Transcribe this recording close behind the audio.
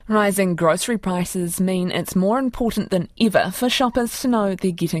Rising grocery prices mean it's more important than ever for shoppers to know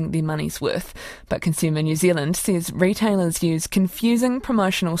they're getting their money's worth. But Consumer New Zealand says retailers use confusing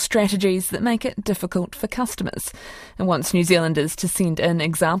promotional strategies that make it difficult for customers. It wants New Zealanders to send in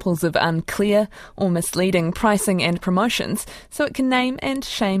examples of unclear or misleading pricing and promotions so it can name and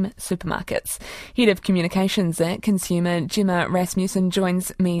shame supermarkets. Head of Communications at Consumer, Gemma Rasmussen,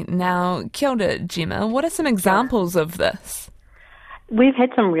 joins me now. Kia ora, Gemma. What are some examples of this? We've had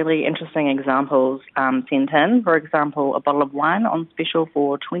some really interesting examples sent in. For example, a bottle of wine on special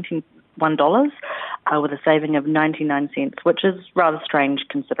for $21 with a saving of 99 cents, which is rather strange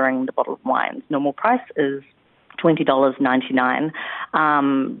considering the bottle of wine's normal price is $20.99.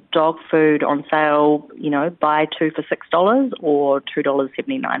 Dog food on sale, buy two for $6 or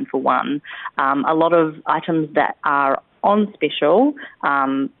 $2.79 for one. A lot of items that are on special,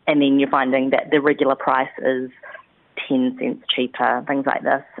 and then you're finding that the regular price is 10 cents cheaper, things like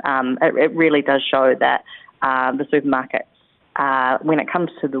this. It really does show that the supermarkets, when it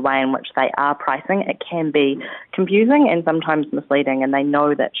comes to the way in which they are pricing, it can be confusing and sometimes misleading, and they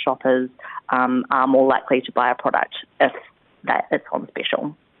know that shoppers are more likely to buy a product if that it's on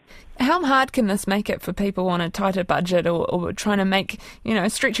special. How hard can this make it for people on a tighter budget or trying to make,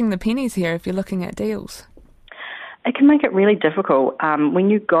 stretching the pennies here if you're looking at deals? It can make it really difficult.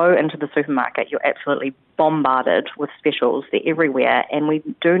 When you go into the supermarket, you're absolutely bombarded with specials. They're everywhere, and we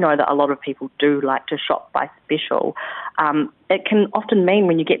do know that a lot of people do like to shop by special. It can often mean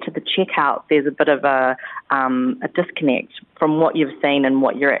when you get to the checkout, there's a bit of a disconnect from what you've seen and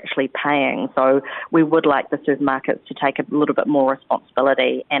what you're actually paying. So we would like the supermarkets to take a little bit more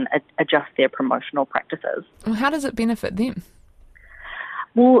responsibility and adjust their promotional practices. Well, how does it benefit them?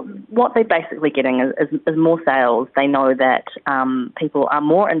 Well, what they're basically getting is more sales. They know that people are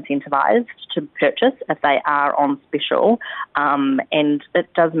more incentivised to purchase if they are on special, and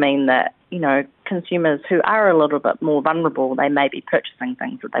it does mean that, consumers who are a little bit more vulnerable, they may be purchasing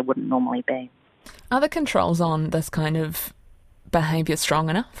things that they wouldn't normally be. Are the controls on this kind of behaviour strong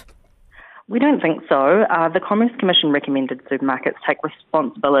enough? We don't think so. The Commerce Commission recommended supermarkets take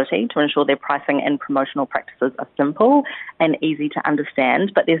responsibility to ensure their pricing and promotional practices are simple and easy to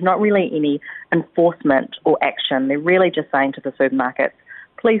understand, but there's not really any enforcement or action. They're really just saying to the supermarkets,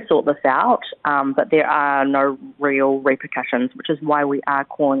 please sort this out, but there are no real repercussions, which is why we are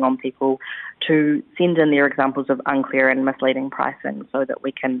calling on people to send in their examples of unclear and misleading pricing so that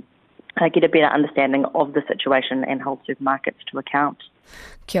we can get a better understanding of the situation and hold supermarkets to account.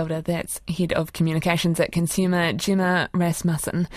 Kia ora, that's Head of Communications at Consumer, Gemma Rasmussen.